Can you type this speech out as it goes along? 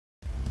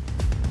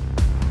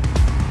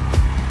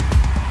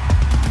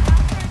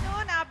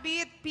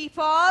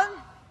people.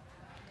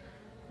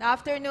 Good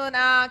afternoon.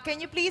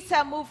 Can you please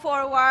move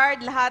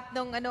forward lahat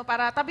ng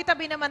para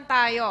tabi-tabi naman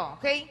tayo,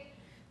 okay?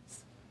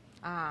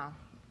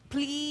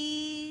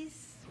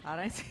 Please.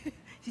 Parang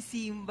si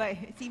Simba.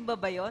 Simba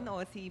ba 'yon o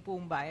si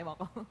Pumba? Ewan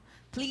ko.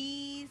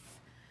 Please.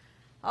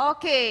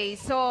 Okay,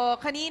 so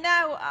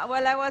kanina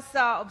while I was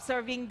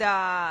observing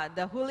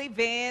the whole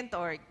event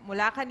or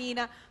mula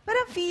kanina,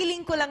 parang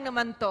feeling ko lang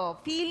naman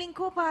to. Feeling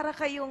ko para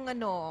kayong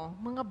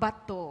mga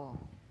bato.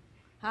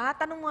 Ha?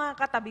 Tanong mga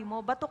katabi mo,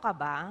 bato ka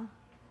ba?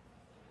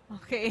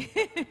 Okay.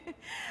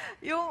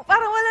 Yung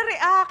parang wala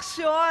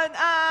reaction.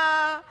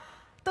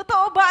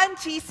 Totoo ba ang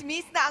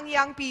chismis na ang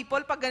young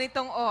people pag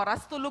ganitong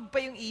oras, tulog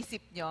pa yung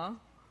isip nyo?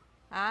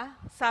 Ha?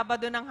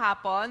 Sabado ng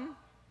hapon?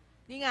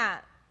 Hindi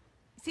nga.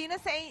 Sino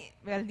sa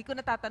well, hindi ko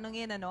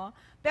natatanungin,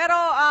 Pero,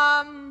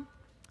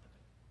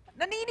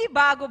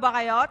 naninibago ba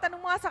kayo? Tanong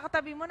mo nga sa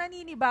katabi mo,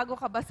 naninibago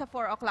ka ba sa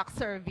 4 o'clock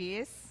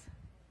service?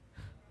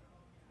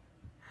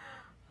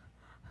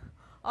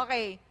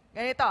 Okay,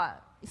 ganito.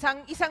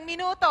 Isang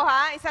minuto,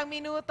 ha? Isang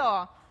minuto.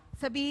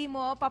 Sabihin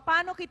mo,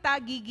 paano kita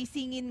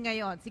gigisingin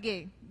ngayon?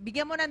 Sige,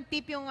 bigyan mo ng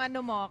tip yung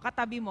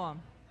katabi mo.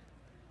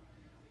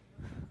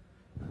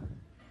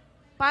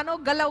 Paano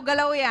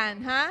galaw-galaw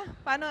yan, ha?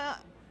 Paano,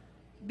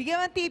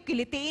 bigyan mo ng tip,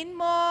 kilitiin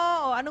mo,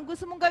 o anong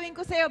gusto mong gawin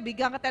ko sa'yo?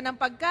 Bigyan kita ng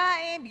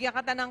pagkain, bigyan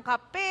kita ng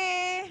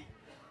kape,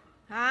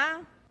 ha?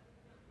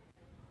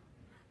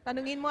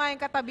 Tanungin mo nga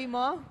yung katabi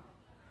mo.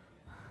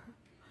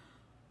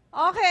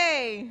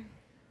 Okay.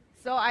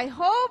 So, I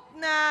hope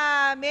na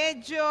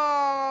medyo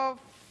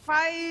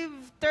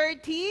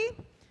 5:30,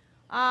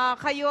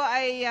 kayo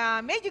ay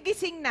medyo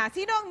gising na.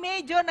 Sino ang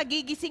medyo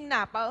nagigising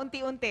na?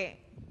 Paunti-unti.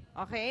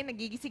 Okay,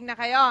 nagigising na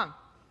kayo.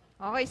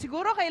 Okay,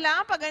 siguro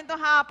kailangan pag ganito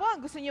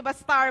hapon. Gusto niyo ba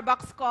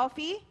Starbucks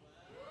coffee?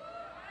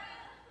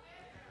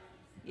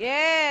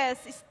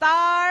 Yes,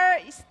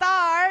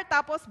 star,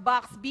 tapos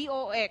box,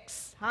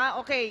 B-O-X.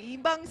 Ha? Okay,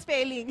 ibang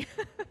spelling.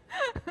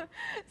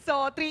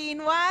 So,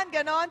 3-in-1,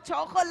 ganon,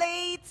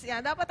 chocolates.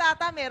 Yan, dapat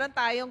meron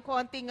tayong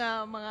konting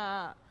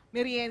mga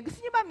merienda. Gusto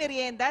niyo ba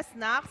merienda,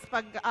 snacks,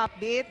 pag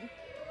upbeat?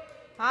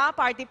 Ha?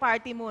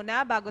 Party-party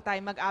muna bago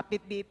tayo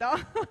mag-upbeat dito.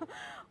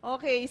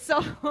 Okay, so,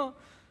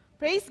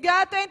 praise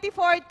God,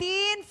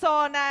 2014. So,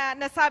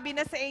 nasabi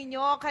na sa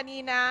inyo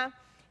kanina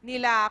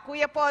nila,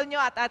 Kuya Paul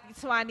nyo at Ate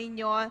Swani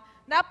nyo,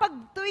 na pag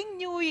tuwing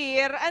New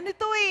Year,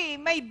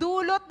 may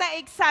dulot na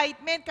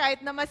excitement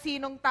kahit na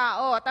masinong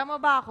tao. Tama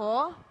ba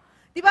ako?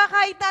 Di ba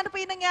kahit na pa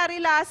yung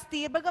nangyari last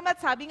year, bagamat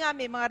sabi nga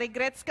may mga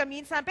regrets ka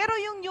minsan, pero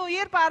yung New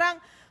Year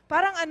parang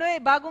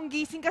bagong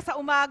gising ka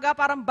sa umaga,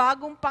 parang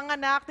bagong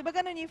panganak. Di ba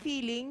ganun yung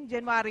feeling,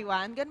 January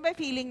 1? Ganun ba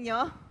yung feeling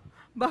nyo?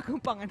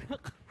 Bagong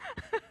panganak.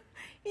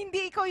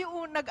 Hindi ikaw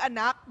yung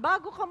nag-anak,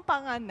 bago kang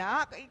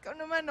panganak. Ikaw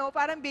naman,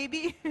 parang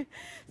baby.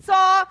 So,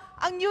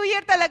 ang New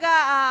Year talaga,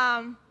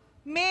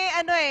 may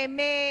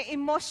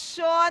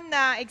emosyon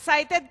na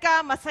excited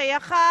ka,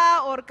 masaya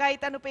ka, or kahit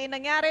ano pa yung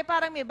nangyari,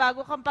 parang may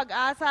bago kang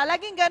pag-asa.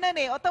 Laging ganun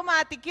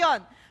automatic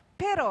yon.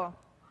 Pero,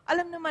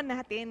 alam naman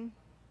natin,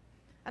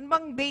 ano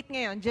bang date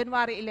ngayon?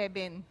 January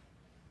 11.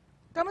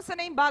 Kamusta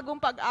na yung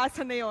bagong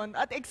pag-asa na yon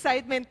at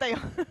excitement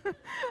tayo?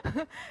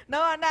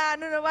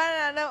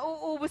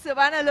 Nauubos na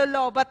ba?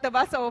 Nalolobat na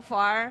ba so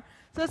far?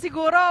 So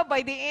siguro by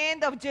the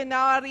end of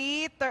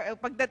January,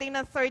 pagdating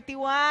ng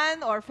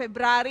 31 or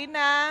February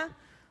na,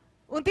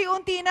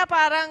 unti-unti na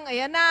parang,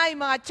 ayan na,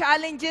 yung mga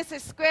challenges sa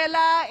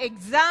eskwela,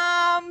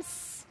 exams,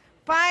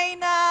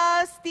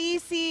 finals,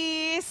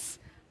 thesis,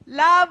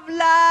 love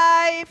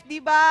life, di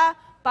ba?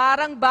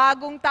 Parang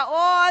bagong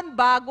taon,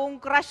 bagong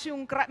crush,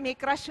 may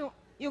crush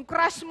yung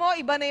crush mo,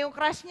 iba na yung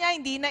crush niya,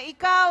 hindi na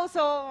ikaw.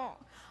 So,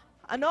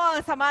 ang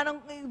sama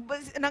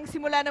ng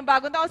simula ng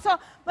bagong taon. So,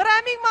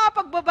 maraming mga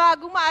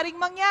pagbabagong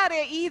maaring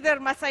mangyari, either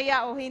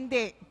masaya o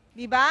hindi.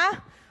 Di ba?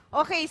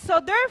 Okay,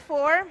 so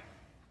therefore,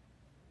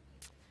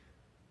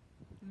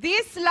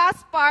 this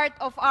last part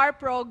of our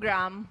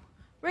program,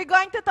 we're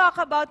going to talk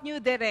about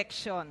new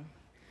direction.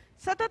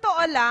 Sa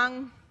totoo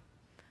lang,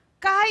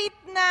 kahit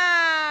na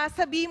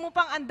sabi mo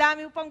pang ang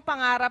dami mo pang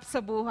pangarap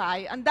sa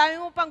buhay, ang dami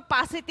mo pang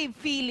positive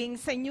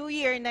feelings sa New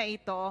Year na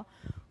ito,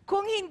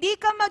 kung hindi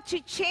ka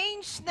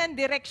mag-change ng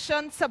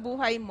direction sa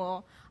buhay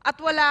mo at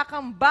wala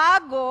kang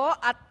bago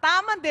at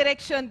tamang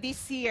direction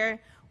this year,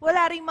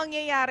 wala ring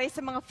mangyayari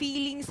sa mga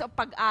feelings o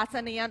pag-asa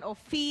na yan o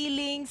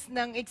feelings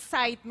ng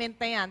excitement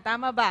na yan.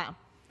 Tama ba?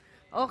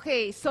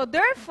 Okay, so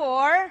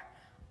therefore,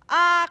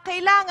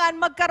 kailangan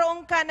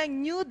magkaroon ka ng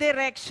new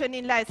direction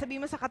in life.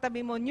 Sabi mo sa katabi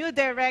mo, new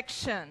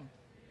direction.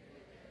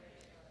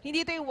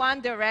 Hindi ito yung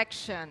one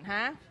direction,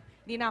 ha?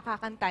 Hindi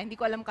nakakanta. Hindi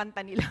ko alam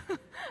kanta nila.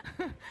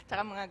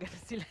 Tsaka mga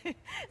gano'n sila.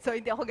 So,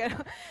 hindi ako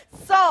gano'n.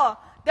 So,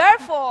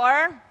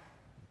 therefore,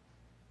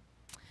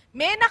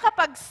 may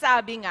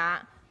nakapagsabi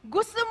nga,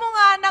 gusto mo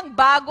nga ng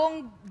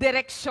bagong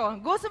direksyon.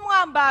 Gusto mo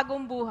nga ang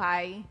bagong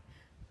buhay,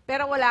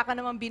 pero wala ka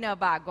namang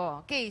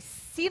binabago. Okay,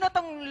 sino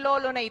tong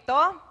lolo na ito?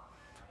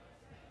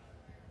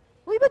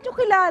 Uy, ba't nyo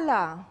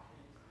kilala?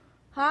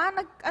 Ha?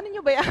 Ano nyo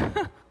ba yan?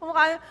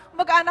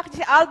 Mag-anak si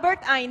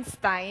Albert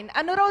Einstein.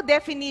 Ano raw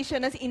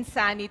definition ng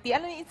insanity?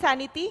 Ano yung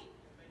insanity?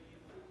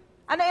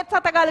 Ano yung sa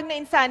Tagalog na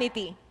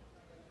insanity?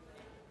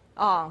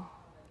 Oh,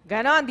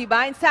 ganon, di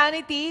ba?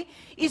 Insanity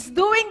is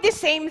doing the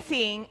same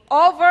thing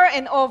over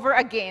and over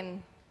again,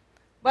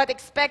 but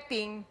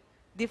expecting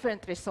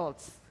different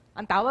results.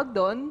 Ang tawag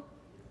doon,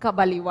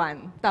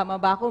 kabaliwan. Tama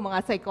ba ako, mga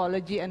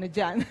psychology, ano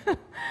dyan?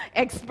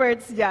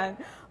 Experts dyan.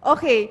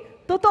 Okay,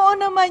 totoo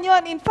naman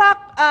yon. In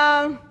fact,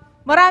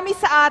 marami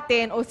sa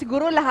atin, o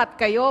siguro lahat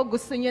kayo,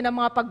 gusto nyo ng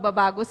mga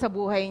pagbabago sa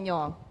buhay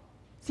nyo.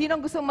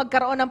 Sinong gustong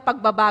magkaroon ng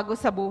pagbabago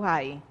sa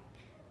buhay?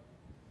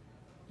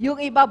 Yung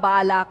iba,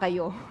 bahala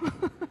kayo.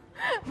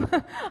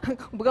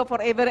 Kumbaga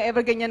forever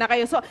ever ganyan na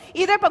kayo. So,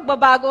 either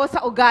pagbabago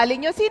sa ugali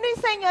nyo, sino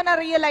yung sa inyo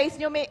na-realize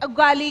nyo may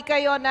ugali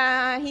kayo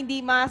na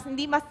hindi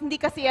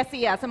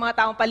kasiya-siya sa mga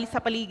taong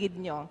sa paligid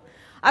nyo?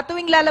 At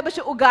tuwing lalabas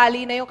yung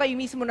ugali na yung kayo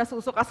mismo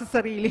nasusuka sa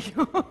sarili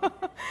nyo.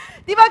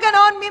 Di ba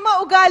ganon? May mga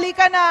ugali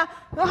ka na,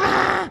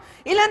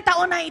 ilang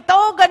taon na ito,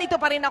 ganito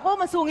pa rin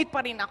ako, masungit pa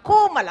rin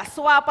ako,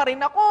 malaswa pa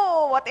rin ako,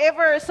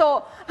 whatever.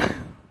 So,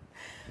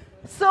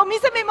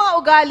 minsan may mga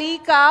ugali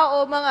ka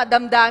o mga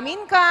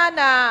damdamin ka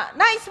na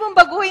nais mong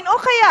baguhin o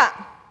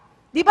kaya,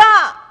 di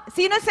ba,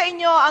 sino sa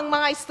inyo ang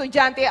mga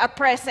estudyante at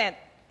present?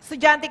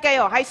 Estudyante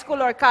kayo, high school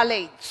or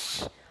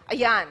college?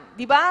 Ayan,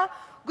 di ba?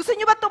 Gusto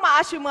nyo ba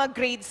tumaas yung mga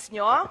grades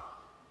nyo?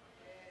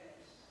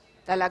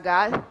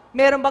 Talaga?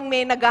 Meron bang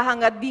may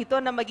naghahangad dito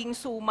na maging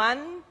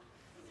suman?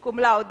 Cum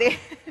laude?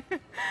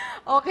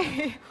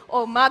 Okay.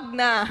 O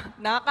magna?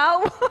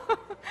 Nakaw?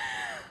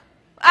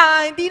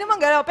 Hindi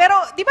naman gano'n. Pero,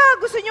 di ba,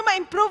 gusto nyo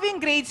ma-improve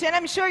yung grades yan?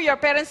 I'm sure your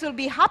parents will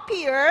be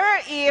happier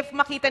if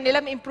makita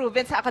nila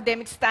ma-improvement sa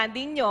academic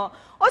standing nyo.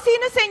 O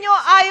sino sa inyo,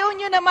 ayaw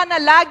nyo naman na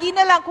lagi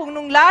na lang kung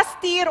nung last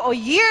year o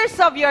years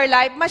of your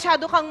life,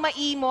 masyado kang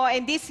maimo,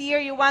 and this year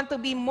you want to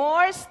be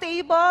more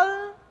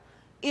stable,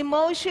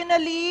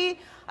 emotionally,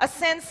 a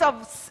sense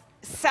of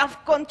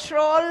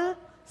self-control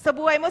sa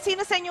buhay mo.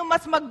 Sino sa inyo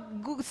mas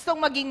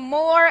gustong maging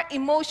more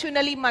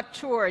emotionally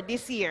mature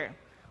this year?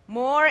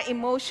 More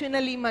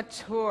emotionally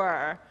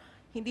mature.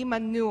 Hindi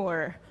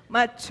manure.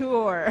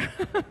 Mature.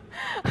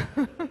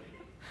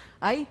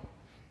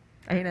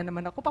 Ayun na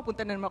naman ako.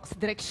 Papunta na naman ako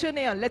sa direction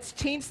na yun. Let's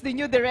change the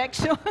new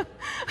direction.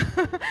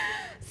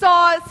 So,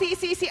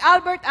 si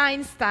Albert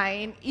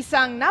Einstein,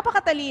 isang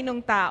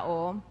napakatalinong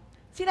tao,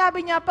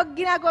 sinabi niya, pag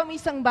ginagawa mo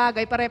isang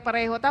bagay,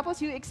 pare-pareho, tapos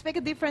you expect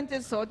a different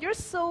result, you're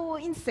so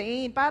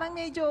insane. Parang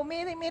medyo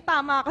may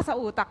tama ka sa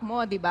utak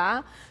mo, di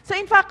ba? So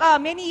in fact,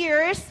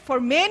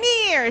 for many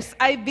years,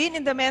 I've been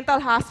in the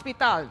mental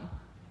hospital.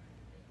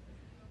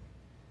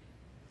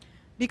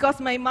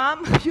 Because my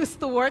mom used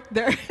to work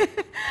there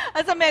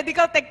as a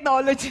medical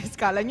technologist.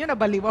 Kala nyo,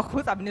 nabaliw ako.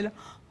 Sabi nila,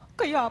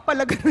 kaya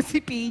pala gano'n si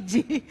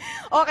PG.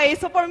 Okay,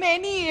 so for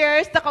many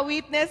years,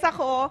 naka-witness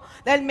ako,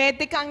 dahil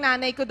medic ang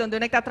nanay ko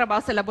doon nagtatrabaho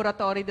sa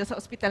laboratory doon sa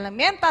ospital ng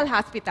mental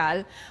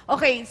hospital.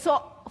 Okay,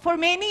 so for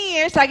many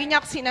years, lagi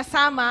niya ako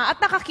sinasama at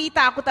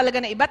nakakita ako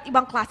talaga na iba't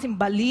ibang klaseng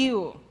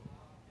baliw.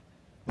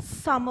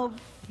 Some of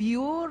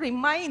you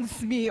reminds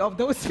me of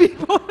those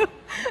people.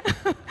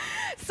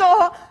 So,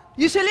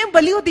 usually yung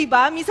baliw, di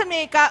ba? Minsan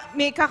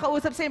may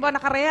kakausap sa iba,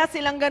 nakarehas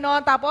silang ganon,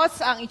 tapos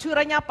ang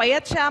itsura niya,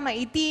 payat siya,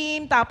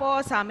 maitim,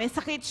 tapos may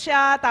sakit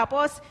siya,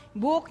 tapos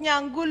buhok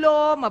niya ang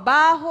gulo,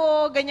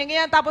 mabaho,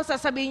 ganyan-ganyan, tapos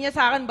sasabihin niya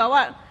sa akin,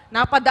 bawa,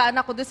 napadaan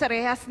ako doon sa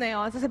rehas na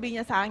yon,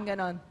 sasabihin niya sa akin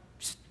ganon,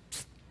 psst,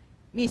 psst,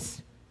 miss,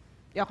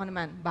 di ako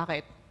naman,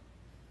 bakit?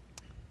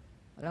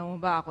 Alam mo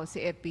ba ako, si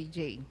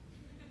FPJ.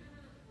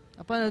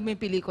 Napanood mo yung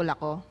pelikula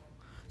ko?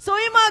 So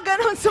yung mga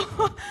ganon, so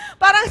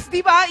parang,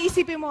 di ba,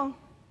 isipin mo,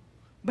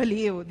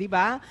 baliw, di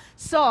ba?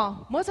 So,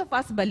 most of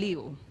us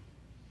baliw.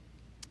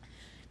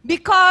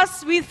 Because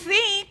we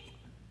think,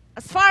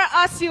 as far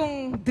as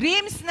yung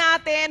dreams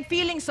natin,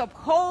 feelings of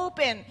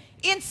hope and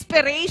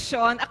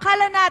inspiration,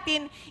 akala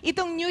natin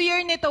itong New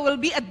Year nito will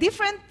be a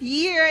different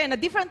year and a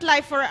different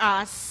life for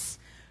us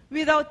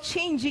without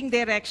changing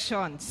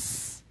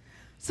directions.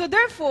 So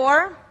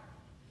therefore,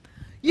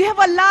 you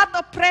have a lot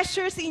of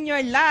pressures in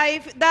your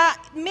life that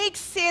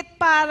makes it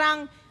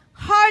parang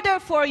harder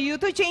for you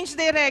to change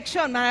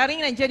direction. Maaaring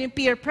nandiyan yung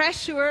peer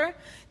pressure.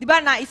 Di ba,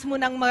 nais mo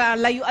nang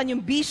malayuan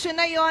yung vision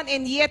na yon,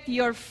 and yet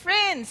your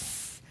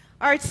friends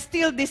are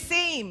still the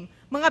same.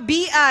 Mga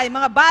BI,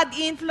 mga bad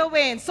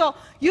influence. So,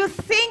 you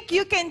think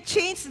you can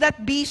change that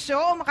vision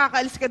o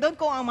makakaalis ka doon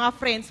kung ang mga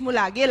friends mo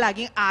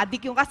laging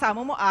addict yung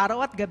kasama mo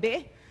araw at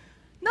gabi?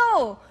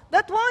 No,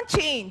 that won't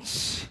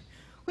change.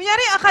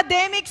 Kunyari,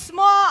 academics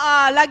mo,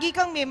 lagi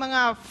kang may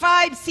mga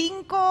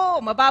 5,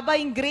 5, mababa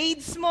yung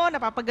grades mo,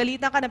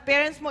 napapagalitan ka ng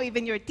parents mo,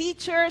 even your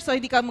teacher, so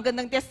hindi ka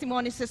magandang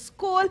testimony sa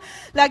school,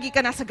 lagi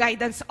ka nasa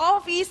guidance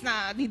office,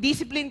 na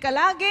discipline ka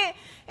lagi,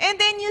 and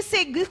then you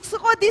say, gusto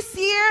ko this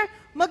year,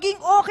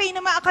 maging okay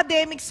naman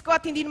academics ko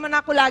at hindi naman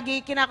ako lagi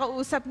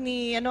kinakausap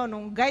ni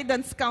nung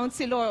guidance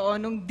counselor o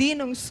nung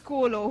dean ng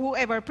school o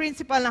whoever,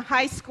 principal ng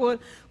high school.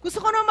 Gusto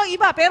ko naman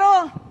mag-iba,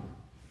 pero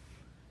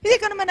Hindi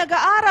ka naman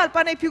nag-aaral,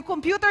 panay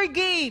computer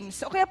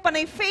games, o kaya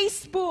panay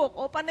Facebook,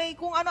 o panay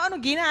kung ano-ano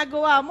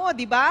ginagawa mo,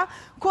 di ba?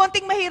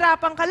 Konting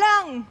mahirapan ka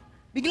lang.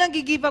 Biglang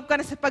gi-give up ka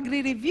na sa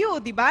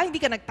pagre-review, di ba?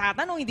 Hindi ka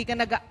nagtatanong, hindi ka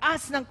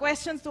nag-ask ng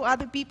questions to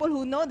other people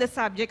who know the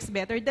subjects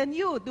better than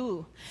you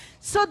do.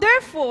 So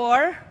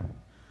therefore,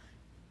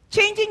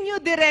 changing new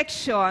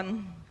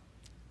direction,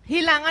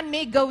 kailangan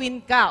may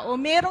gawin ka. O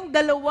merong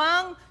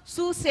dalawang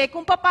susi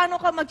kung paano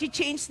ka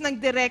mag-change ng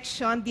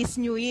direction this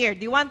new year.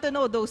 Do you want to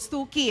know those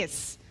two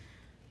keys?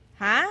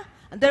 Ha?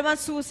 Ang dalawang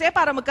susi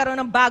para magkaroon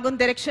ng bagong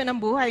direksyon ng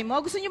buhay mo.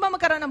 Gusto niyo ba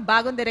magkaroon ng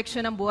bagong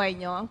direksyon ng buhay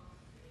niyo?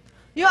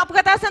 Yung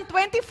pagkatapos ng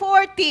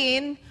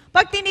 2014,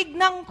 pag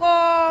tinignan ko,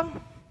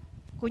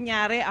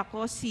 kunyari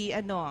ako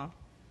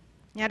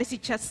kunyari si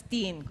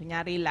Justine,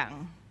 kunyari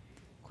lang.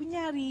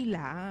 Kunyari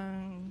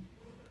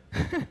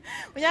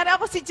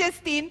ako si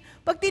Justine,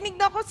 pag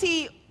tinignan ko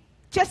si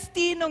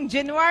Justine noong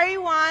January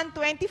 1,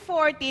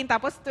 2014,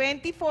 tapos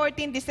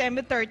 2014,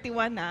 December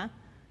 31 na,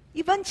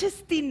 ibang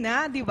Justine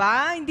na, di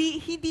ba? Hindi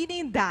na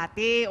yung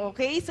dati,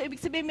 okay? So, ibig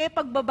sabihin, may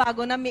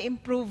pagbabago na, may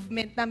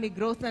improvement na, may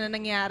growth na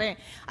nangyari.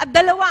 At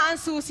dalawa ang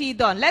susi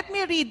doon. Let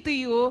me read to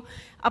you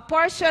a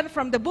portion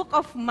from the book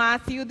of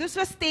Matthew. This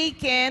was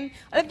taken,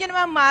 alam niyo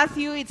naman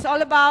Matthew, it's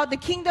all about the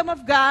kingdom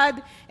of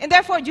God. And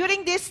therefore,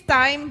 during this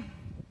time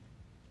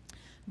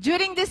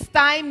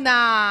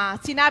na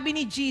sinabi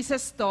ni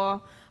Jesus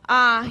to,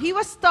 he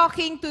was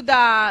talking to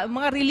the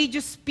mga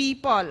religious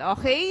people,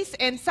 okay?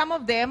 And some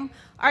of them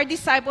are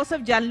disciples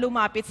of John,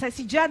 lumapit sa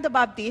si John the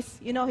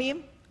Baptist. You know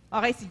him?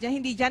 Okay, si John,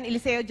 hindi John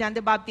Eliseo, John the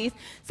Baptist.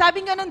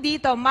 Sabi nga nun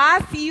dito,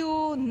 Matthew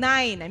 9.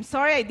 I'm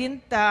sorry, I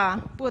didn't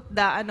put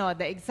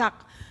the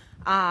exact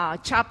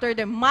chapter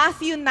there.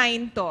 Matthew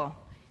 9 to,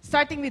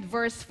 starting with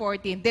verse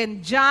 14.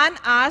 Then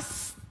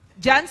John's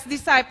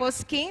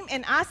disciples came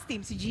and asked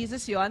him, si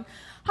Jesus yon,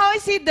 how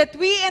is it that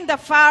we and the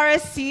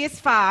Pharisees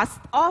fast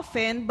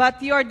often,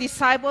 but your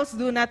disciples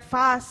do not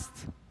fast?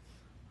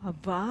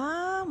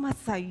 Aba,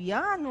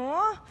 masaya, no?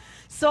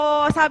 So,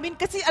 sabi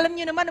kasi, alam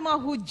niyo naman, ang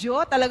mga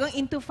Hudyo, talagang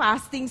into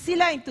fasting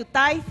sila, into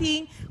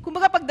tithing.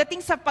 Kumbaga,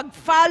 pagdating sa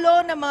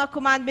pag-follow ng mga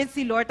commandments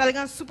ni Lord,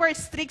 talagang super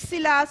strict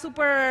sila,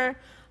 super,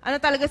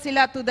 talaga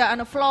sila,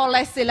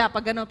 flawless sila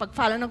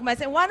pag-follow ng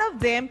commandments. And one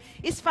of them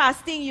is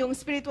fasting, yung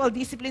spiritual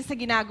disciplines na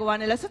ginagawa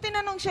nila. So,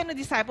 tinanong siya ng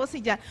disciples si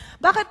John,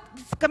 bakit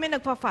kami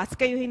nagpa-fast,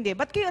 kayo hindi?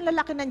 Ba't kayo ang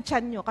lalaki ng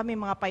tiyan nyo, kami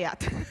mga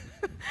payat?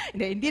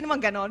 hindi naman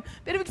ganon.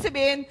 Pero ibig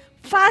sabihin,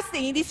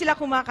 fasting, hindi sila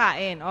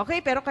kumakain.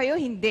 Okay? Pero kayo,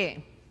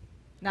 hindi.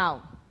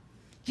 Now,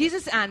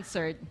 Jesus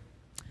answered.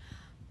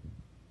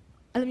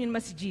 Alam niyo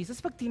naman si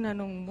Jesus, pag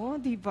tinanong mo,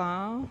 di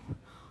ba?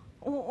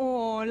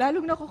 Oo,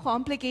 lalong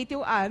nako-complicate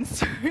yung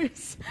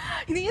answers.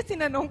 Hindi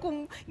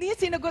niya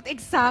sinagot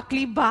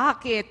exactly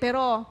bakit.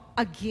 Pero,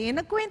 again,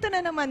 nagkwento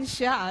na naman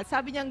siya.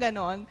 Sabi niya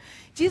ganon.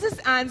 Jesus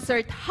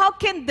answered, how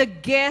can the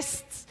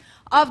guests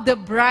of the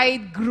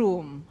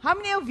bridegroom. How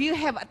many of you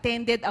have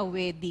attended a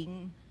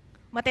wedding?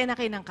 Matay na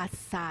kayo ng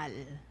kasal.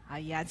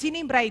 Ayan. Sino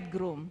yung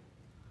bridegroom?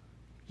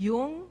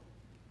 Yung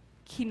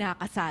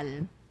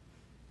kinakasal.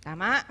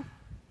 Tama?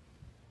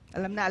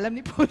 Alam na alam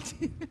ni Paul.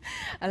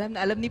 Alam na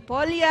alam ni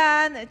Paul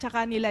yan. At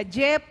saka nila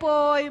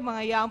Jepoy,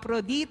 mga young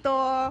pro dito.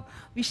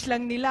 Wish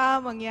lang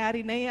nila,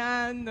 mangyari na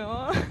yan.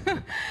 No?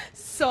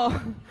 So,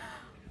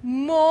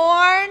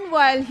 mourn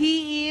while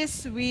he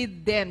is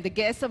with them, the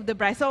guests of the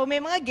bride. So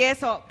may mga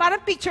guests,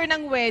 parang picture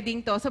ng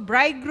wedding to. So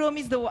bridegroom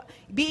is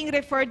being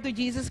referred to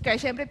Jesus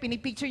Christ. Siyempre,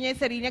 pinipicture niya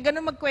yung sarili niya.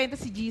 Ganun magkwento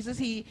si Jesus.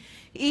 He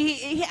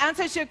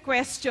answers your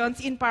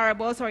questions in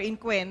parables or in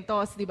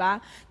kwentos, di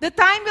ba? The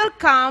time will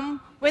come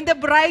when the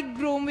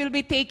bridegroom will be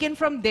taken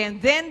from them,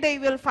 then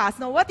they will fast.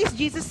 Now, what is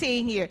Jesus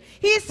saying here?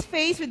 He is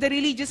faced with the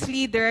religious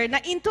leader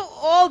na into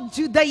all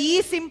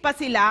Judaism pa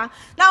sila,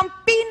 na ang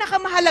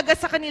pinakamahalaga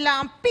sa kanila,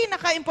 ang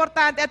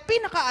pinaka-importante at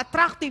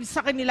pinaka-attractive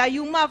sa kanila,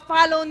 yung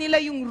ma-follow nila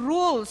yung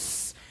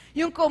rules,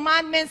 yung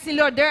commandments ni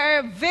Lord. They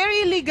are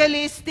very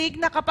legalistic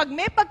na kapag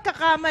may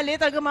pagkakamali,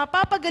 talaga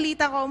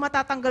mapapagalitan ka o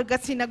matatanggal ka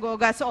sa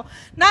sinagoga. So,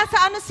 nasa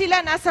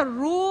sila? Nasa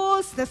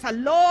rules, nasa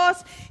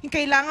laws, yung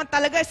kailangan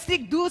talaga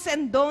strict do's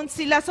and don'ts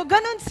sila. So,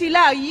 ganun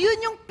sila.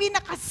 Yun yung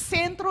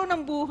pinakasentro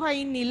ng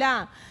buhay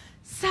nila.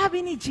 Sabi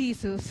ni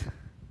Jesus,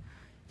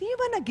 di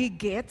ba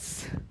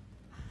nagigets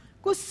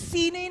kung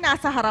sino yung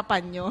nasa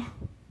harapan nyo?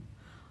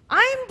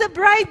 I'm the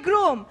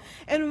bridegroom.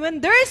 And when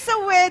there's a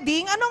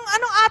wedding, anong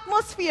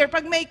atmosphere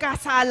pag may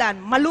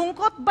kasalan?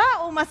 Malungkot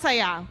ba o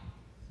masaya?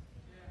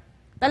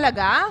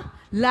 Talaga?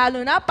 Lalo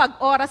na pag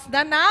oras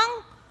na ng...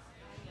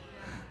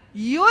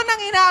 Yun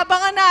ang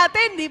inaabangan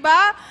natin, di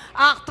ba?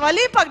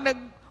 Actually, pag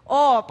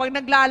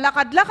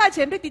naglalakad-lakad,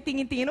 siyempre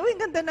titingin-tingin, uy,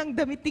 ang ganda ng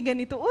damit ni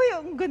ganito, uy,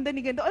 ang ganda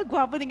ni ganito, uy,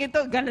 gwapo ni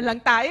ganito, gano'n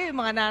lang tayo, yung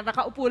mga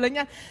nakaupo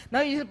lang yan.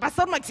 No, yung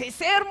pastor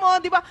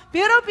magsisermon, di ba?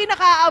 Pero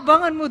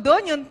pinakaabangan mo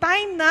doon, yung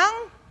time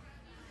ng...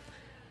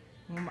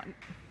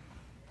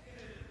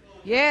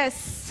 Yes.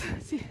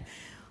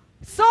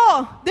 So,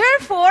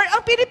 therefore,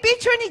 ang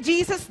pinipicture ni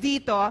Jesus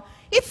dito,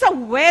 it's a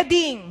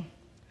wedding.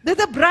 That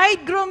the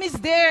bridegroom is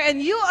there and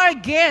you are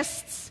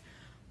guests.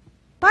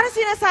 Parang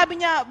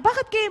sinasabi niya,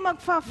 bakit kayo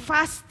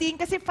magfa-fasting?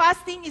 Kasi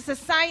fasting is a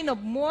sign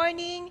of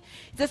mourning,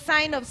 it's a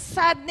sign of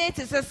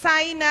sadness, it's a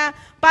sign na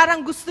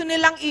parang gusto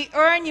nilang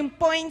i-earn yung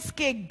points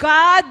kay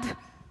God.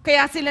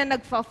 Kaya sila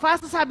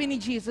nagfa-fast. Sabi ni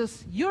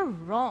Jesus, you're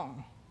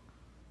wrong.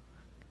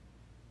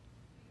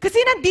 Kasi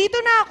nandito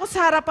na ako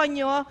sa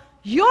harapan nyo,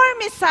 your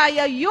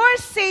Messiah,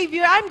 your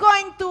Savior, I'm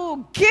going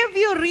to give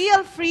you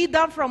real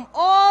freedom from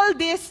all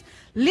this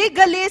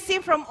legalism,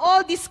 from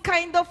all this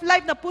kind of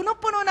life na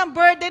puno-puno ng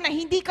burden na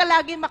hindi ka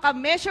lagi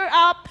maka-measure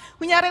up.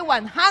 Kunyari,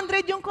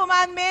 100 yung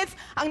commandments,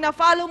 ang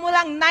na-follow mo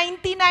lang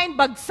 99,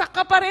 bagsak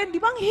ka pa rin. Di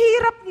ba ang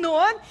hirap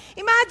nun?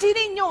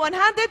 Imagine nyo,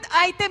 100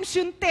 items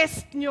yung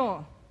test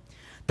nyo.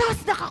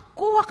 Tapos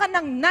nakakuha ka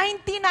ng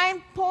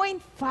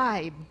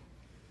 99.5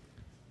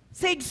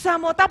 sa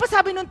exam mo. Tapos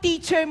sabi nung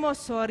teacher mo,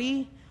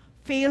 sorry,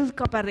 fail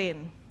ka pa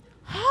rin.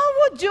 How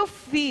would you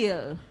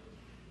feel?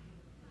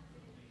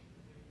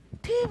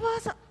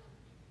 Diba?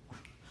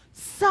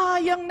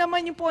 Sayang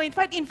naman yung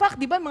 0.5. In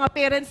fact, di ba, mga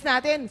parents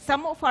natin,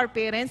 some of our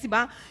parents, di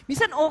ba,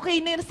 minsan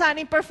okay na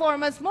sana yung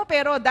performance mo,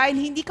 pero dahil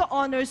hindi ka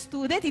honor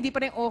student, hindi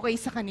pa rin okay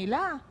sa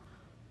kanila.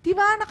 Di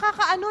ba?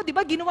 Nakakaano, di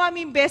ba? Ginawa mo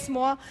yung best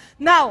mo.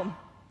 Now,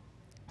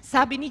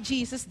 sabi ni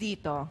Jesus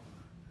dito,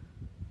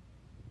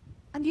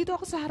 andito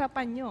ako sa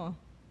harapan nyo.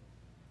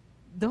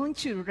 Don't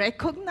you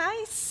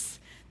recognize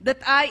that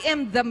I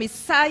am the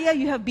Messiah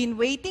you have been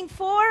waiting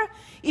for?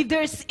 If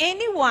there's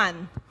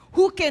anyone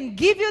who can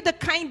give you the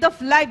kind of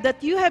life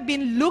that you have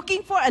been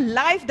looking for, a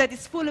life that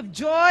is full of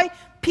joy,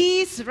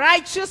 peace,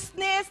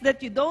 righteousness,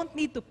 that you don't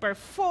need to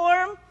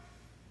perform,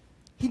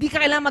 hindi ka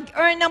kailangan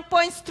mag-earn ng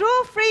points,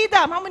 true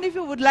freedom. How many of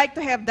you would like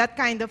to have that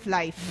kind of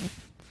life?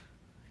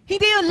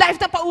 Hindi yung life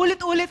na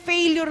paulit-ulit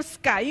failures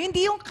ka.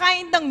 Hindi yung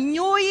kind ng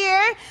New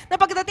Year na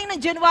pagdating ng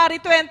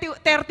January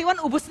 31,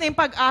 ubos na yung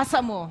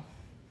pag-asa mo.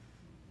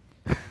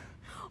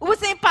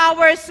 Ubos na yung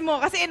powers mo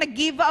kasi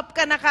nag-give up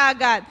ka na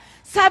kagad.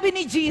 Sabi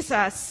ni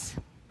Jesus,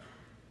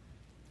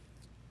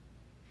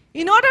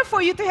 in order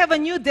for you to have a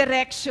new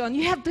direction,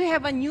 you have to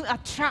have a new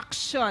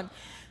attraction.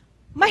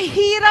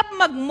 Mahirap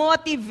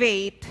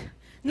mag-motivate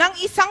ng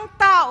isang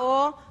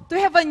tao to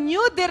have a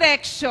new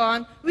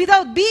direction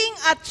without being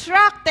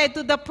attracted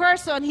to the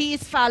person he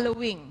is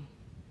following.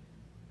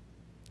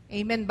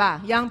 Amen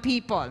ba, young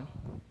people?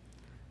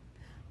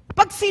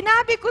 Pag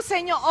sinabi ko sa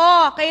inyo,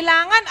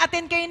 kailangan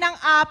attend kayo ng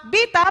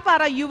Upbeat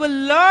para you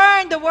will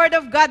learn the Word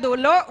of God, the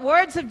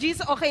words of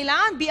Jesus, o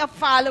kailangan be a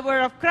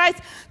follower of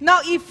Christ.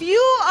 Now, if you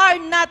are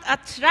not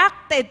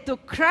attracted to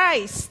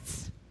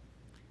Christ,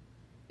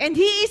 and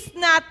He is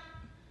not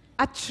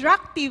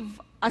attractive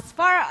as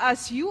far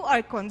as you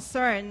are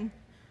concerned,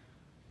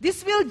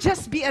 this will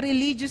just be a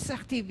religious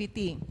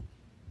activity.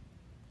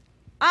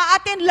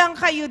 A-attend lang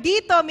kayo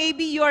dito,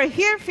 maybe you're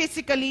here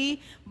physically,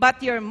 but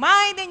your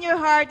mind and your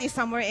heart is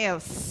somewhere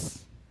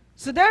else.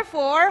 So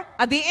therefore,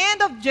 at the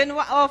end of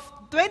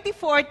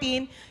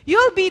 2014,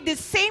 you'll be the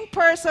same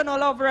person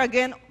all over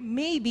again,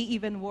 maybe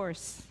even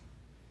worse.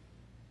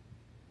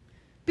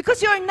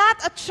 Because you're not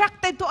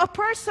attracted to a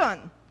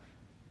person.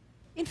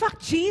 In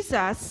fact,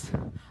 Jesus,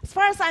 as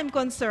far as I'm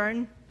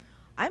concerned,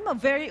 I'm a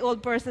very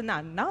old person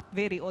na. Not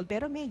very old,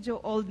 pero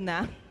medyo old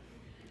na.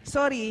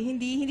 Sorry,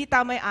 hindi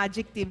tama yung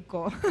adjective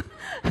ko.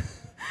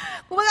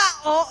 Kumbaga,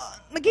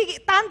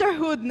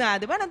 thunderhood na.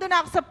 Di ba? Nandun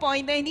na ako sa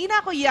point na hindi na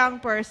ako young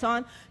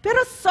person.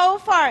 Pero so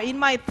far, in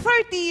my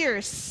 30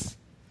 years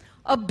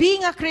of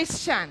being a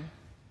Christian,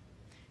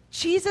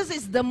 Jesus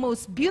is the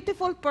most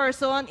beautiful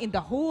person in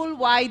the whole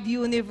wide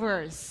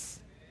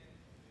universe.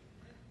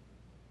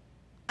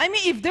 I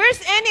mean, if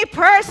there's any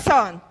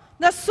person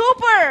na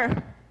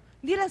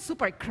hindi lang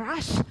super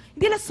crush,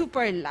 hindi lang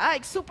super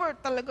like, super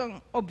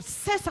talagang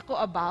obsessed ako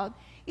about,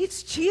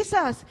 it's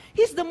Jesus.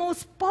 He's the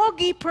most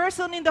poggy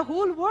person in the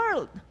whole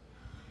world.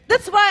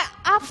 That's why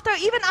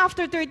even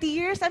after 30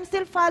 years, I'm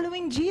still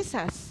following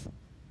Jesus.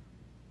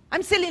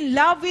 I'm still in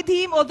love with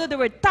Him, although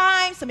there were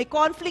times na may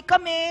conflict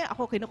kami.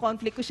 Ako,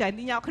 kino-conflict ko siya,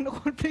 hindi niya ako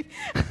kino-conflict.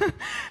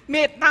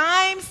 May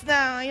times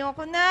na,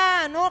 ayoko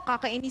na,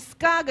 kakainis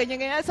ka,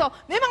 ganyan. So,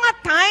 may mga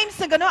times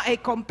na gano'n, I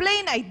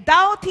complain, I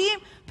doubt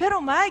Him, pero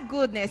my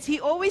goodness,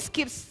 He always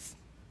keeps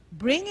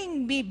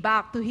bringing me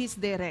back to His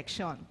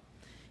direction.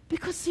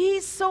 Because He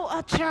is so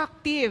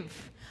attractive.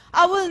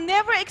 I will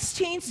never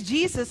exchange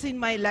Jesus in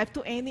my life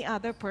to any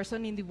other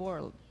person in the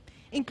world,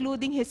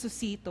 including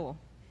Jesucito,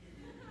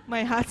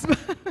 my husband.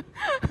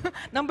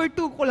 Number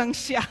 2 ko lang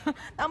siya.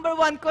 Number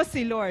 1 ko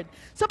si Lord.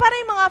 So para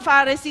yung mga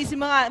Pharisees,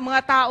 yung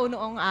mga tao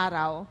noong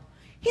araw,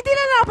 hindi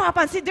na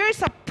napapansin, there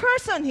is a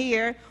person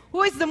here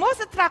who is the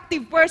most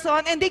attractive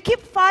person and they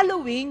keep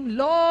following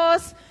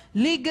laws,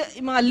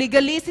 mga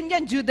legalism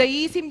dyan,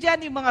 Judaism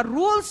dyan, yung mga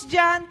rules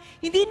dyan.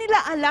 Hindi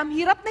nila alam,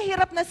 hirap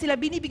na sila,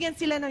 binibigyan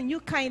sila ng new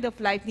kind of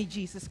life ni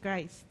Jesus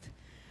Christ.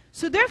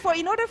 So therefore,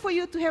 in order for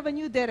you to have a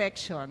new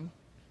direction,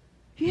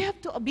 you have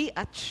to be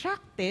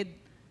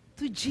attracted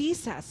to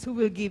Jesus who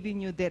will give you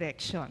new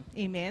direction.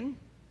 Amen?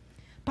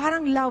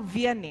 Parang love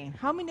yan eh.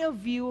 How many of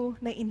you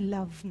na in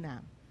love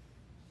na?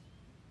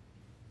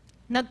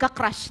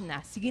 Nagka-crush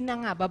na. Sige na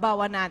nga,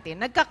 babawa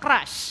natin.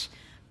 Nagka-crush.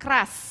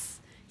 crush.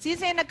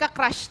 Sino sa'yo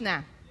nagka-crush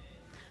na?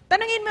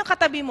 Tanungin mo yung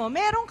katabi mo,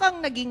 meron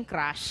kang naging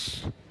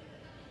crush?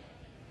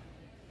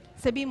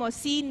 Sabi mo,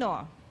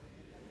 sino?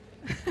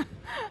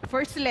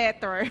 First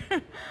letter.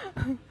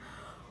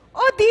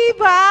 O,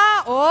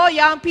 diba? O,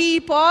 young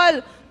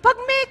people, pag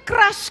may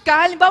crush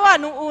ka, halimbawa,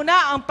 nung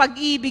una, ang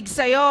pag-ibig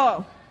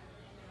sa'yo,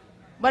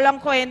 walang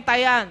kwenta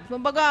yan.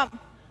 Kumbaga,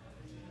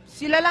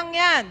 sila lang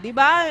yan,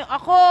 diba?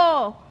 Ako,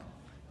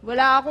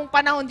 wala akong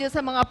panahon dyan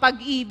sa mga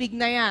pag-ibig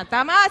na yan.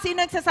 Tama?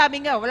 Sino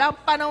nagsasabi nga? Wala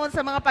akong panahon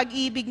sa mga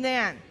pag-ibig na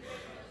yan.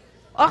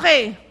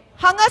 Okay,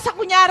 hanga sa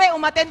kunyari,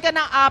 umaten ka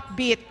ng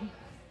Upbeat.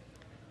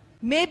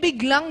 May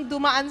biglang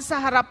dumaan sa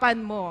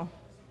harapan mo.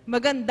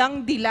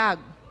 Magandang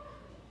dilag.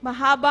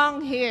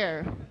 Mahabang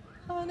hair.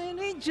 Oh,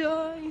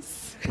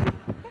 rejoice.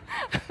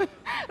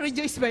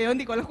 Rejoice ba yun?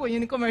 Hindi ko alam kung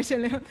yun yung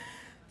commercial na yun.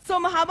 So,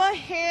 mahabang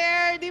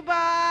hair, di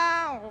ba?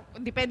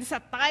 Depende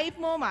sa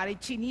type mo. Mari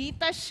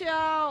chinita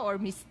siya,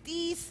 or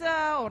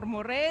mestiza, or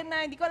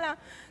morena. Hindi ko alam.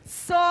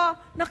 So,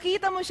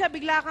 nakita mo siya,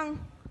 bigla kang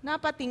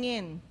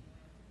napatingin.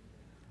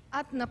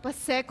 At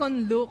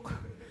napa-second look.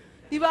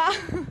 Di ba?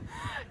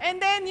 And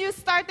then you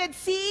started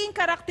seeing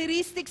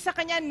characteristics sa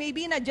kanya,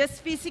 maybe not just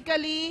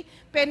physically,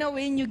 pero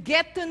when you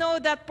get to know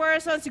that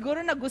person,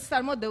 siguro nagustuhan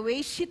mo the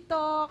way she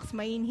talks,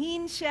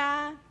 mainhin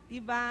siya,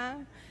 di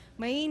ba?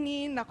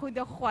 Mainin, ako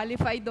hindi ako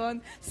qualified doon.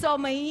 So,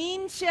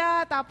 mainin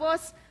siya,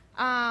 tapos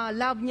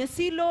love niya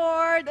si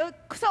Lord.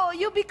 So,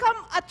 you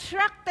become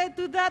attracted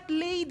to that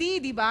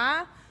lady, di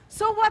ba?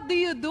 So, what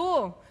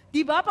do?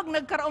 Di ba, pag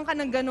nagkaroon ka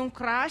ng ganong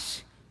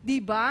crush, di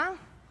ba?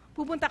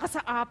 Pupunta ka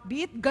sa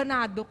Upbeat,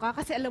 ganado ka,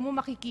 kasi alam mo,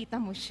 makikita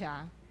mo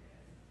siya.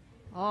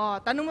 Oh,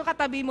 tanong mo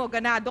katabi mo,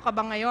 ganado ka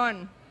ba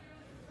ngayon?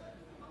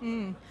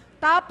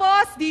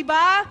 Tapos, di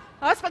ba?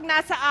 Tapos pag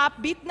nasa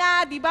Upbeat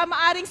na, di ba,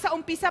 maaring sa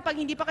umpisa, pag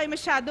hindi pa kayo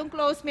masyadong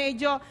close,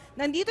 medyo,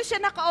 nandito siya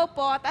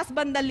nakaupo, tapos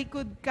banda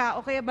likod ka,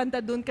 o kaya banda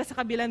dun ka sa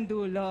kabilang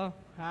dulo.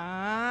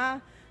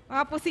 Ha?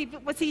 Mga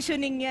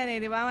positioning yan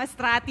di ba? Mga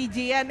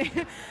strategy yan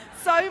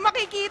So, yung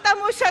makikita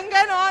mo siyang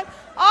ganon,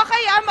 o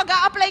kaya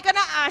mag-a-apply ka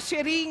ng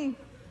ushering.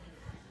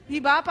 Di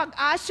ba? Pag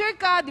usher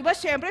ka, di ba,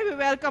 syempre,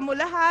 welcome mo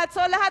lahat.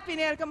 So, lahat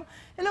pinelcome mo.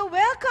 Hello,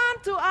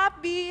 welcome to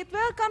Upbeat.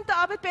 Welcome to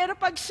Upbeat. Pero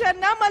pag siya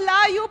na,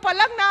 malayo pa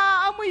lang,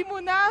 naaamoy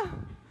mo na.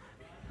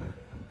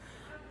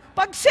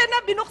 Pag siya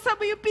na, binuksan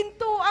mo yung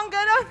pinto, ang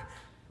gano'n.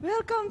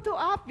 Welcome to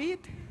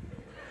Upbeat.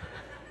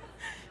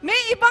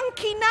 May ibang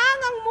kinang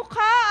ang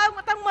mukha,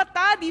 ang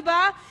mata, di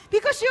ba?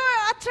 Because you're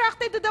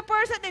attracted to the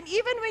person. And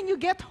even when you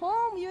get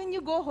home, when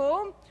you go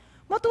home,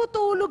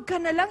 matutulog ka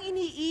na lang,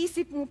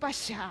 iniisip mo pa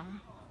siya.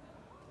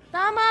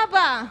 Tama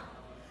ba?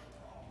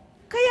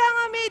 Kaya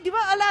nga may, di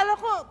ba, alala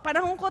ko,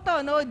 panahon ko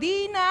to, no?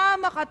 Di na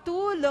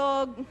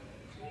makatulog,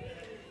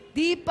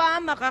 di pa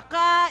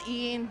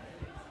makakain,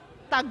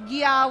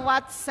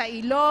 tagyawat sa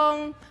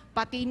ilong,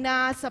 pati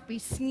na sa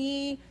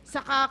pisngi,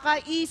 sa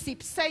kakaisip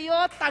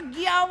sa'yo,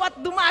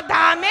 tagyawat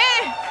dumadami.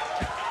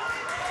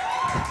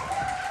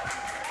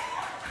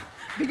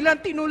 Biglang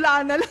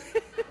tinula na lang.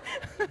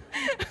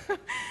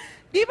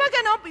 Di ba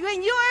gano'n?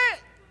 When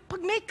you're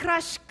pag may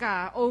crush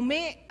ka o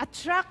may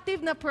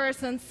attractive na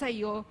person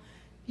sa'yo,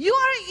 you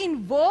are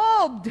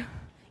involved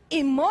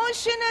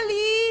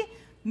emotionally,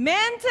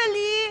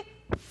 mentally,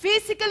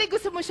 physically.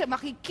 Gusto mo siya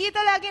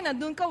makikita lagi,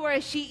 nandun ka where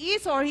she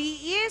is or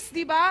he is,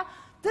 di ba?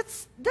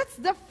 That's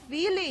the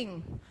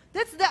feeling.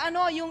 That's the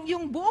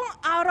yung buong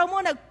araw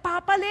mo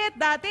nagpapalit.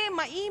 Dati,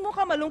 maimo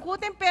ka,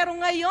 malungkutin, pero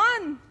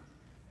ngayon,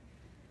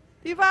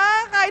 di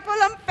ba? Kahit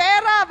walang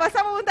pera, basta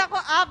pumunta ko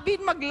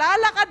Upbeat,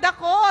 maglalakad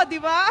ako, di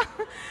ba?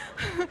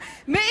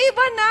 May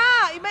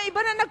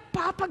iba na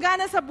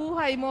nagpapagana sa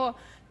buhay mo.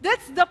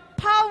 That's the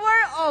power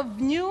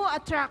of new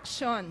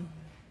attraction.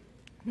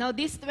 Now,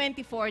 this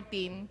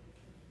 2014,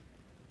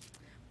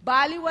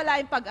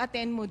 baliwala yung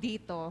pag-attend mo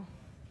dito.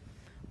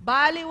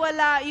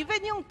 Baliwala,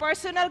 even yung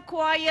personal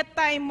quiet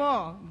time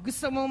mo.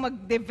 Gusto mong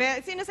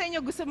mag-develop. Sino sa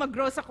inyo gusto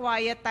mag-grow sa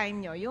quiet time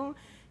nyo? Yung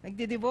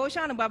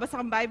nagde-devotion, nagbabasa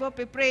ng Bible,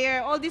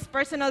 prayer, all this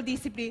personal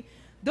discipline,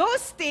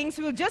 those things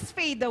will just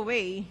fade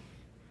away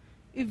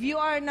if you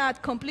are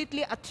not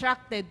completely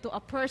attracted to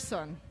a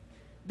person,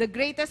 the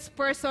greatest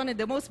person and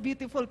the most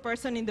beautiful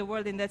person in the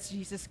world, and that's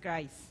Jesus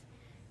Christ.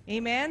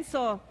 Amen?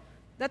 So,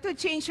 that will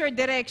change your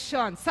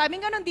direction. Sabi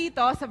nga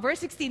nandito, sa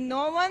verse 16,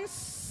 no one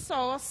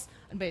saws,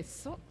 ano ba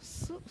yun?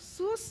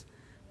 Sus?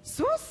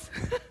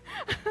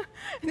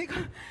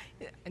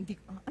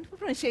 Ano po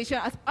pronunciation?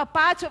 A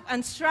patch of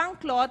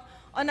unstrung cloth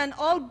on an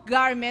old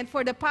garment,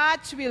 for the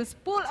patch will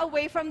pull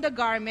away from the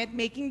garment,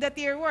 making the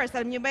tear worse.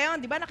 Alam niyo ba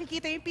yun? Di ba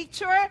nakikita yung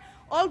picture?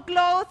 Old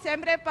clothes,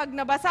 siyempre pag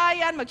nabasa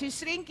yan,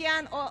 mag-shrink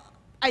yan,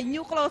 ay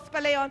new clothes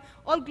pala yun,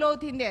 old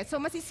clothes hindi. So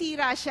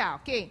masisira siya,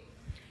 okay?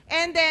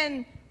 And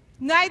then,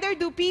 neither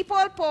do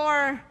people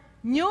pour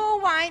new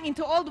wine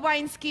into old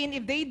wineskin.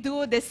 If they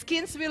do, the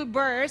skins will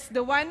burst,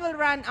 the wine will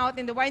run out,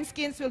 and the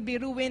wineskins will be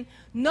ruined.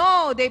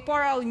 No, they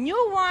pour out new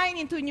wine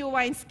into new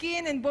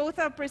wineskin, and both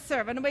are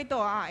preserved. Ano ba ito?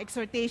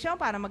 Exhortation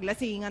para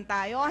maglasingan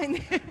tayo?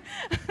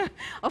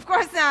 Of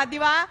course na, di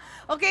ba?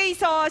 Okay,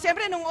 so,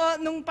 siyempre,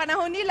 nung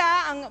panahon nila,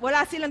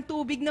 wala silang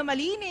tubig na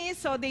malinis,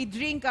 so they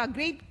drink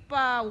grape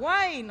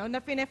wine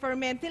na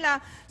fine-ferment nila.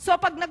 So,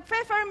 pag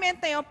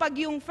nag-ferment na yun, pag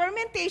yung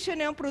fermentation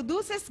na yun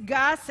produces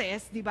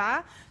gases, di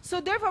ba?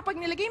 So, therefore, pag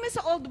nilagay mo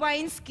sa old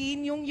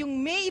wineskin, yung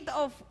made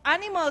of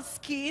animal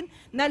skin,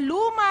 na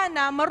luma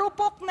na,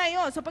 marupok na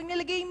yon. So, pag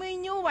nilagay mo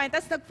yung new wine,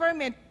 tapos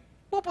nag-ferment,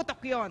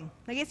 puputok yon.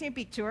 Nag-gets niyo yung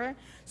picture?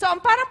 So,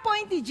 ang parang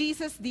point ni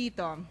Jesus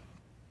dito,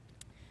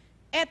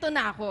 eto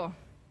na ako.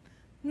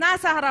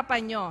 Nasa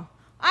harapan nyo.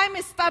 I'm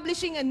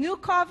establishing a new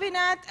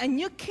covenant, a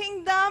new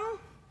kingdom.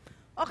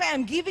 Okay,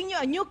 I'm giving you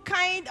a new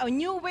kind, a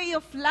new way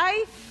of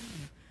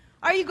life.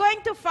 Are you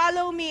going to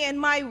follow me and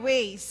my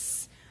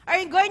ways? Are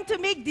you going to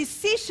make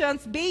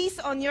decisions based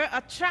on your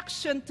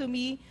attraction to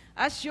me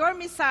as your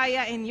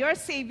Messiah and your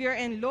Savior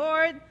and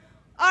Lord?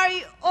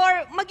 Or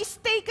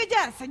mag-stay ka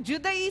dyan sa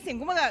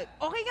Judaism? Kumaga,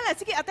 okay ka lang,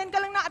 sige, attend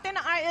ka lang na attend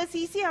ng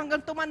RLCC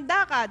hanggang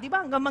tumanda ka, di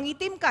ba? Hanggang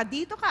mangitim ka,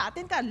 dito ka,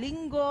 attend ka,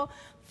 Linggo,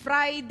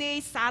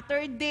 Friday,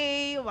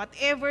 Saturday,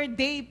 whatever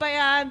day pa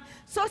yan.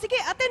 So, sige,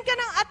 attend ka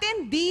ng attend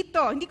dito.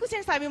 Hindi ko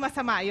sinasabi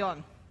masama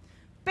yon.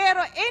 Pero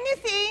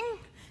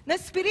anything na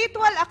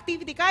spiritual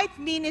activity, kahit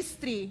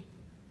ministry,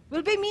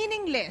 will be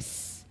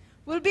meaningless,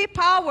 will be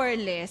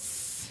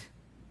powerless.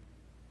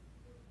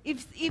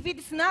 If it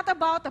is not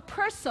about a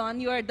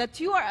person that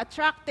you are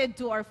attracted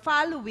to or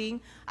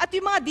following, at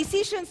yung mga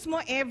decisions mo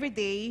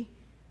everyday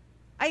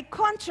ay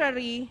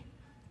contrary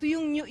to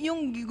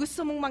yung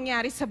gusto mong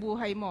mangyari sa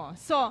buhay mo.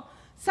 So,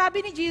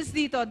 sabi ni Jesus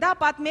dito,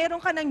 dapat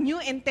meron ka ng new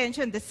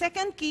intention. The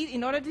second key,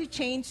 in order to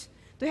change,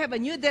 to have a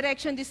new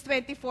direction this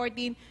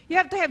 2014, you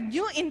have to have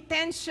new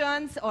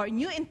intentions or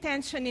new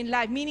intention in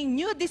life, meaning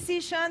new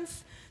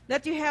decisions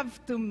that you have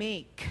to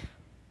make.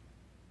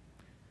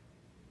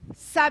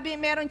 Sabi,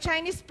 meron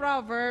Chinese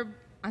proverb,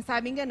 ang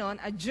sabing ganon,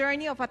 a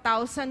journey of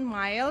 1,000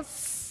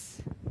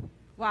 miles,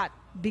 what?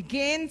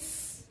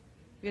 Begins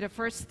with the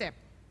first step.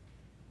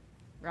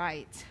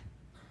 Right.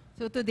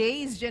 So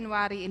today is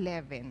January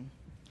 11.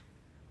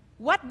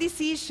 What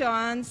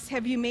decisions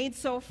have you made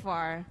so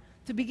far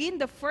to begin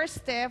the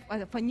first step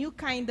of a new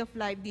kind of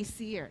life this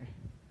year?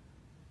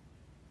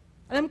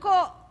 Alam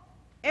ko,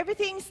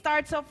 everything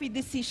starts off with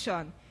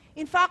decision.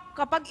 In fact,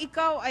 kapag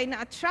ikaw ay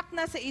na-attract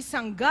na sa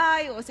isang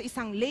guy o sa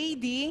isang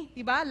lady,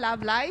 di ba,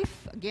 love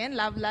life, again,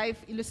 love life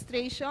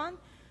illustration,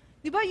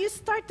 di ba, you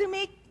start to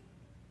make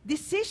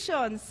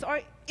decisions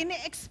or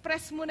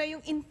ine-express mo na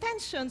yung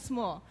intentions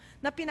mo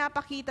na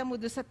pinapakita mo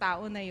doon sa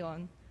tao na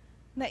yon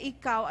na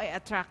ikaw ay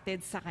attracted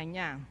sa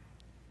kanya.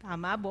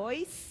 Tama,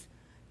 boys?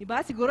 Di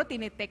ba, siguro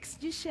tinetext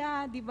niyo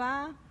siya, di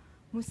ba?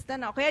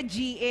 Musta na? O kaya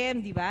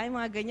GM, di ba? Yung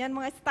mga ganyan,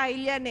 mga style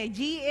yan eh.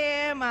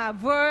 GM,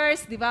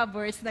 verse, di ba?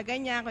 Verse na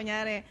ganyan.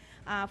 Kunyari,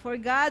 for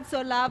God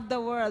so loved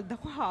the world.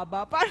 Ako,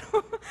 haba.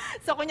 Paano?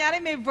 So, kunyari,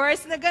 may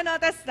verse na gano'n,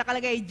 tapos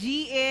nakalagay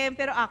GM,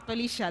 pero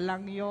actually, siya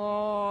lang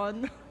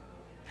yon.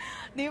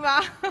 Di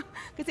ba?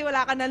 Kasi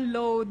wala ka ng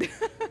load.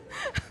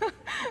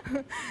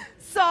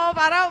 So,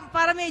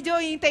 para medyo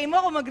hintay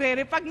mo kung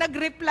pag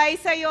nag-reply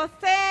sa'yo,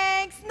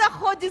 thanks,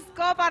 nako, Diyos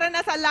ko, para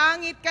nasa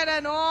langit ka na,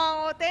 no?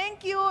 Oh,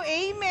 thank you,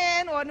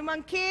 amen, o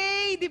naman K,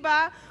 di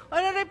ba? O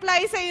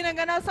na-reply sa'yo na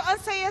gano'n. So, ang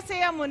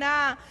saya-saya mo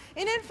na.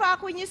 And in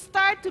fact, when you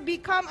start to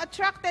become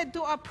attracted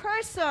to a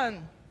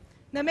person,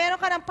 na meron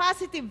ka ng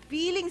positive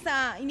feelings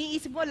na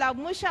iniisip mo, love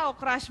mo siya o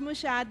crush mo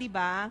siya, di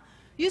ba?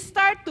 You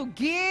start to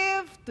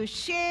give, to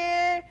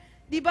share,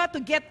 di ba? To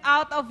get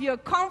out of your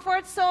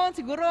comfort zone.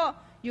 Siguro,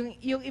 yung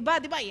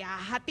iba, di ba,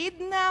 hatid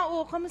na,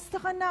 o,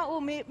 kamusta ka na, o,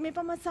 may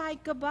pamasahe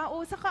ka ba,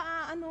 o, saka,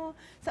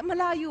 sa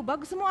malayo ba,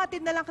 gusto mo hatid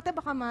na lang kita,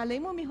 baka malay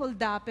mo, may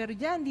hold-upper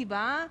dyan, di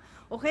ba?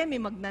 Okay,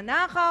 may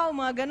magnanakaw,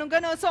 mga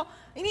ganon-ganon. So,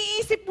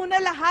 iniisip mo na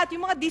lahat,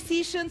 yung mga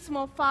decisions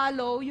mo,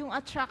 follow yung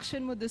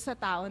attraction mo doon sa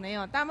tao na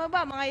yon. Tama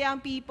ba, mga young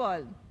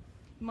people?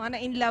 Mga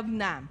na-in love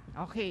na.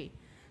 Okay.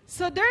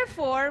 So,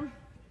 therefore,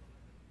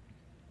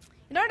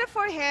 in order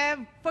for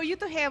you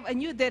to have a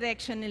new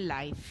direction in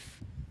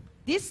life,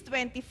 this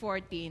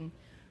 2014,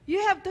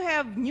 you have to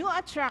have new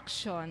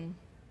attraction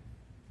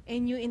and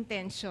new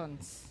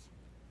intentions.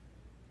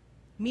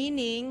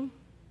 Meaning,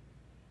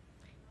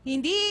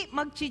 hindi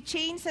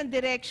mag-change ang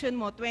direction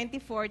mo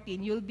 2014,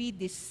 you'll be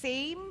the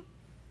same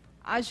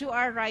as you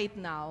are right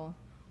now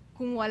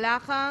kung wala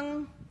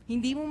kang,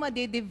 hindi mo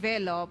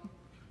ma-develop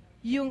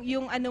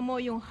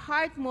yung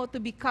heart mo to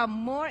become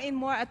more and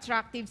more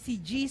attractive si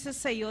Jesus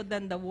sa'yo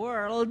than the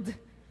world,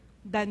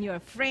 than your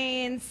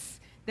friends,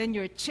 than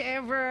your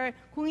chair.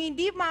 Kung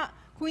hindi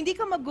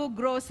ka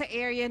mag-grow sa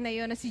area na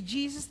yon na si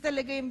Jesus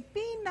talaga yung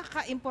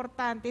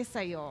pinaka-importante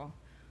sa'yo.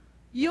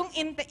 Yung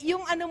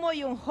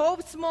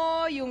hopes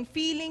mo, yung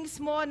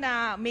feelings mo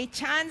na may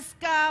chance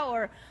ka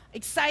or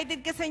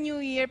excited ka sa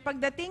New Year,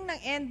 pagdating ng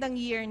end ng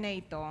year na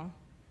ito,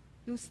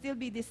 you'll still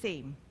be the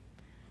same.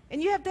 And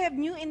you have to have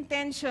new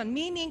intention.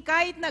 Meaning,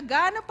 kahit na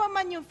gaano pa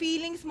man yung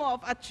feelings mo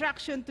of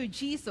attraction to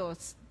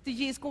Jesus,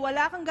 kung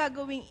wala kang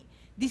gagawing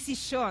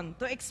decision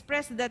to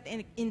express that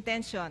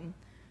intention,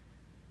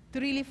 to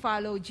really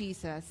follow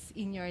Jesus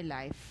in your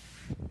life,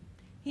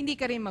 hindi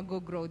ka rin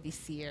mag-grow this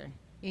year.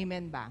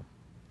 Amen ba?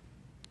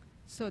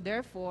 So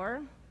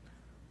therefore,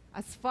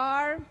 as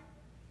far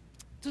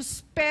to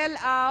spell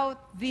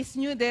out this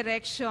new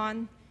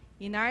direction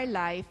in our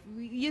life,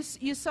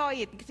 you saw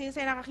it. Kasi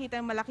nakakita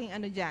yung malaking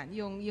dyan,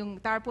 yung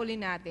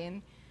tarpaulin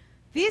natin.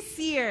 This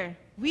year,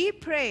 we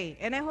pray,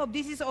 and I hope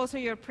this is also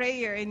your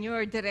prayer and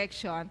your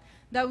direction,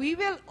 that we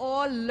will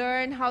all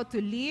learn how to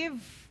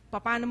live,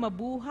 paano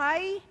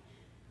mabuhay,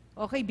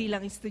 okay,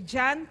 bilang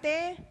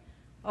estudyante,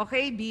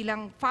 okay,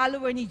 bilang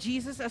follower ni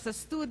Jesus as a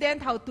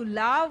student, how to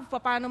love,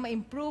 paano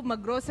ma-improve,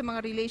 mag-grow sa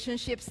mga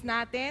relationships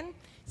natin.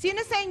 Sino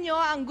sa inyo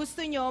ang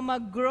gusto nyo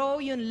mag-grow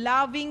yung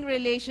loving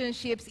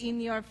relationships in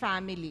your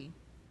family?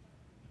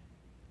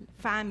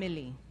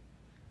 Family.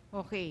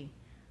 Okay.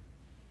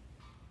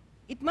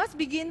 It must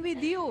begin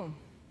with you.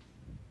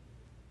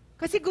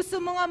 Kasi gusto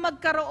mo nga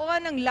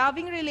magkaroon ng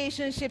loving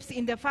relationships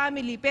in the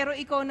family, pero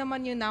ikaw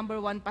naman yung number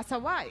one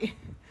pasaway.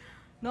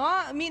 No?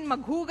 I mean,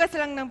 maghugas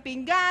lang ng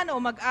pinggan o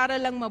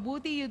mag-aral lang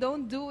mabuti, you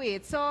don't do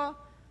it. So,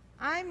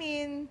 I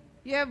mean,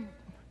 you have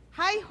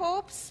high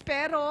hopes,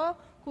 pero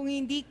kung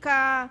hindi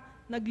ka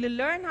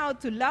nagle-learn how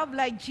to love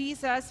like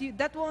Jesus,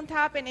 that won't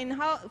happen. And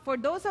for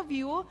those of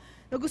you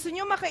na gusto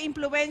nyo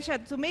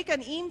maka-impluensya to make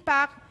an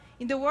impact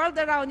in the world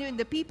around you, in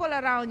the people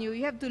around you,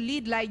 you have to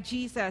lead like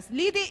Jesus.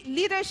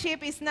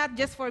 Leadership is not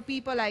just for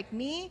people like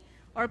me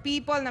or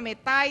people na may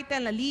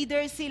title, na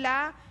leader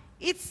sila.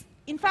 It's,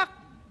 in fact,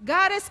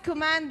 God has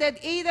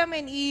commanded Adam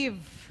and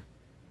Eve,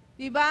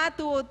 diba,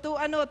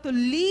 to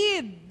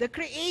lead the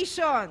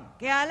creation.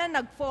 Kaya lang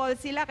nag-fall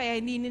sila, kaya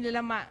hindi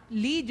nila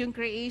ma-lead yung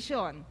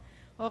creation.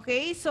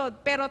 Okay? So,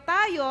 pero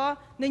tayo,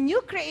 the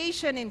new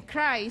creation in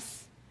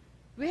Christ,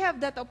 we have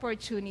that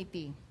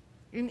opportunity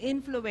in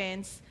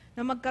influence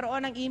na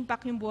magkaroon ng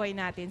impact yung buhay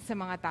natin sa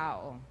mga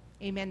tao.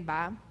 Amen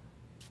ba?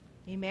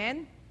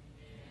 Amen?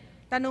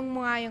 Tanong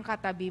mo nga yung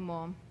katabi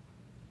mo.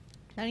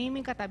 Tanongin mo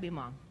yung katabi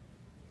mo.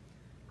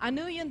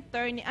 Ano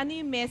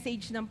yung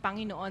message ng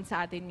Panginoon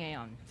sa atin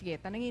ngayon? Sige,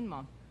 tanungin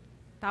mo.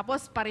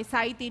 Tapos,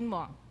 parecitein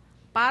mo.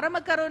 Para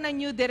magkaroon ng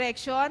new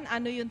direction,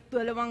 ano yung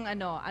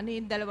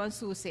dalawang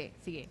susi?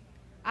 Sige.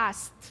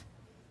 Asked.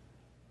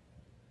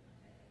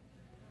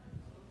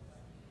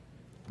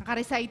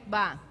 Nakarecite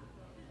ba?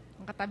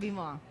 Ang katabi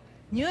mo.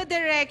 New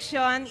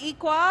direction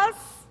equals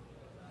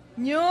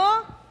new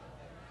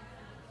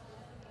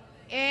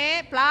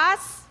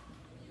plus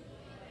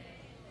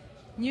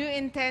new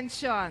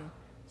intention.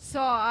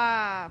 So,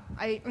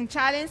 ang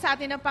challenge sa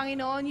atin ng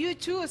Panginoon, you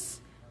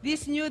choose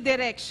this new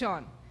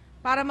direction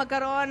para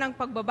magkaroon ng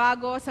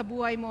pagbabago sa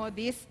buhay mo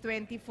this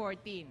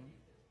 2014.